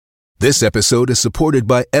This episode is supported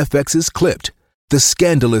by FX's Clipped, the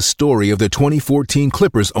scandalous story of the 2014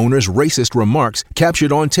 Clippers owner's racist remarks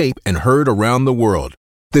captured on tape and heard around the world.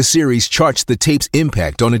 The series charts the tape's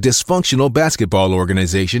impact on a dysfunctional basketball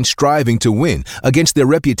organization striving to win against their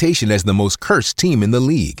reputation as the most cursed team in the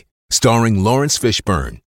league. Starring Lawrence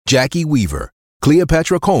Fishburne, Jackie Weaver,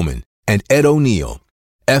 Cleopatra Coleman, and Ed O'Neill.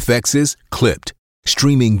 FX's Clipped,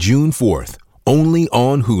 streaming June 4th, only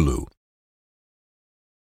on Hulu.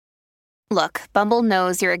 Look, Bumble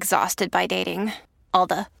knows you're exhausted by dating. All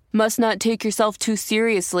the, must not take yourself too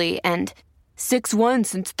seriously, and 6'1"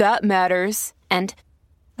 since that matters, and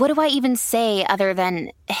what do I even say other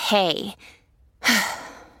than, hey?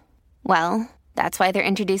 Well, that's why they're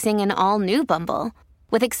introducing an all-new Bumble,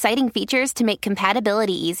 with exciting features to make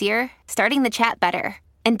compatibility easier, starting the chat better,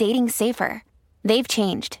 and dating safer. They've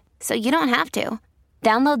changed, so you don't have to.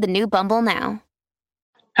 Download the new Bumble now.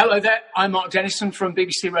 Hello there, I'm Mark Dennison from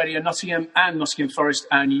BBC Radio Nottingham and Nottingham Forest,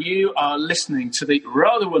 and you are listening to the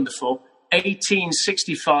rather wonderful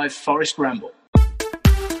 1865 Forest Ramble.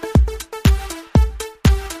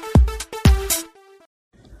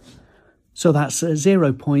 So that's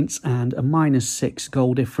 0 points and a -6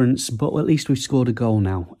 goal difference, but at least we've scored a goal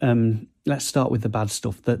now. Let's start with the bad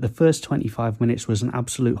stuff. The first 25 minutes was an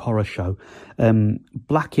absolute horror show.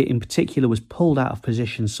 Blackett in particular was pulled out of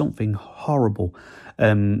position, something horrible.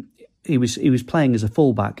 He was playing as a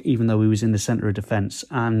fullback, even though he was in the centre of defence,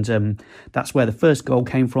 and that's where the first goal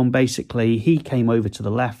came from. Basically, he came over to the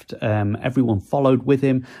left, everyone followed with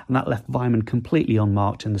him, and that left Vyman completely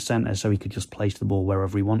unmarked in the centre, so he could just place the ball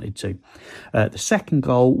wherever he wanted to. The second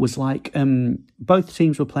goal was like both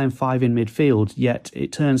teams were playing five in midfield, yet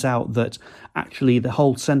it turns out that actually the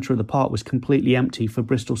whole centre of the park was completely empty for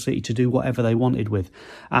Bristol City to do whatever they wanted with,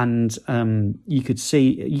 and you could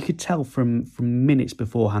tell from minutes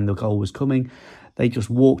beforehand the goal was coming. They just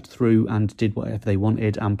walked through and did whatever they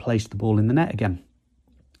wanted and placed the ball in the net again.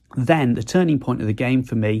 Then the turning point of the game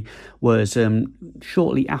for me was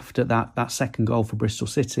shortly after that second goal for Bristol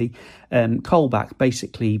City. Colback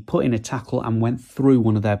basically put in a tackle and went through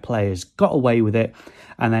one of their players, got away with it,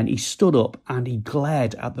 and then he stood up and he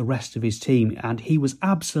glared at the rest of his team, and he was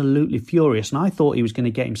absolutely furious. And I thought he was going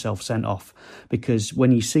to get himself sent off, because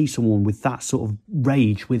when you see someone with that sort of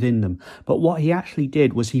rage within them, but what he actually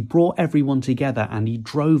did was he brought everyone together and he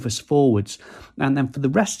drove us forwards. And then for the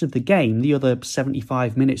rest of the game, the other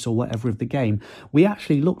 75 minutes or whatever of the game, we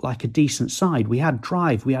actually looked like a decent side. We had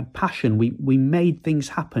drive, we had passion, we made things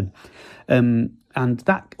happen. And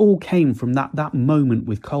that all came from that moment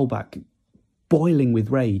with Colback boiling with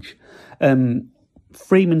rage.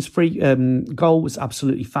 Freeman's goal was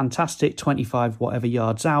absolutely fantastic, 25 whatever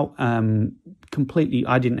yards out. Completely,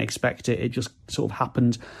 I didn't expect it. It just sort of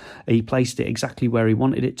happened. He placed it exactly where he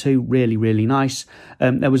wanted it to. Really, really nice.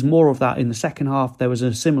 There was more of that in the second half. There was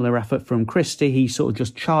a similar effort from Christie. He sort of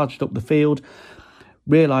just charged up the field,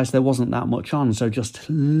 realised there wasn't that much on, so just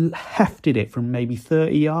hefted it from maybe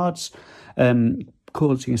 30 yards,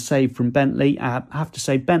 causing a save from Bentley. I have to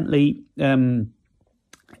say, Bentley,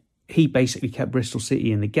 he basically kept Bristol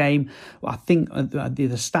City in the game. I think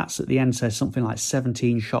the stats at the end says something like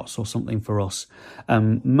 17 shots or something for us.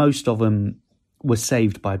 Most of them were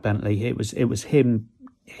saved by Bentley. It was him.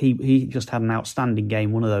 He just had an outstanding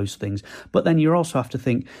game, one of those things. But then you also have to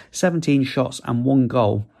think 17 shots and one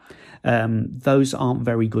goal. Those aren't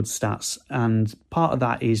very good stats, and part of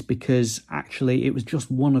that is because actually it was just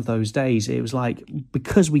one of those days. It was like,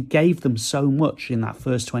 because we gave them so much in that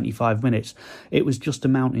first 25 minutes, it was just a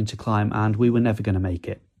mountain to climb, and we were never going to make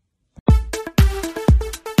it.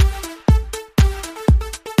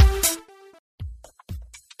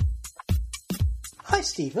 Hi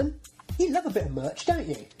Stephen, you love a bit of merch, don't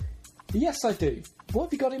you? Yes, I do. What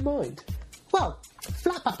have you got in mind? Well,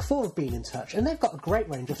 Flatback 4 have been in touch, and they've got a great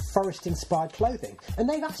range of forest-inspired clothing, and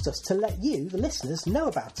they've asked us to let you, the listeners, know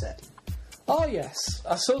about it. Oh yes,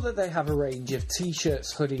 I saw that they have a range of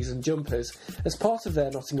t-shirts, hoodies and jumpers as part of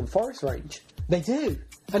their Nottingham Forest range. They do,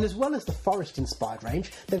 and as well as the forest-inspired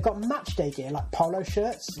range, they've got matchday gear like polo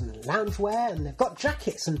shirts and loungewear, and they've got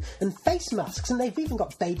jackets and face masks, and they've even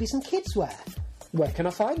got babies and kids wear. Where can I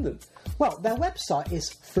find them? Well, their website is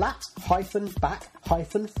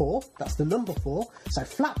flat-back-4, that's the number 4, so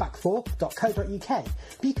flatback4.co.uk.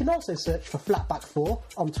 But you can also search for Flatback 4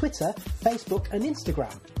 on Twitter, Facebook and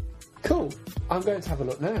Instagram. Cool, I'm going to have a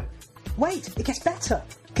look now. Wait, it gets better,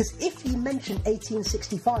 because Because if you mention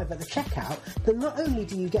 1865 at the checkout, then not only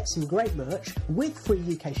do you get some great merch with free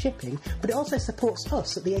UK shipping, but it also supports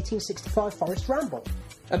us at the 1865 Forest Ramble.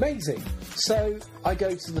 Amazing. So I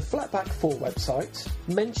go to the Flatback 4 website,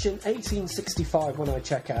 mention 1865 when I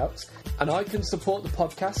check out, and I can support the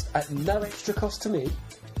podcast at no extra cost to me.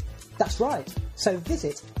 That's right. So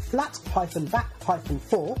visit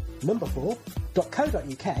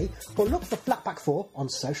flat-back-4.co.uk or look for Flatback 4 on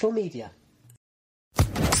social media.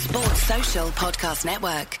 Sports Social Podcast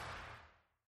Network.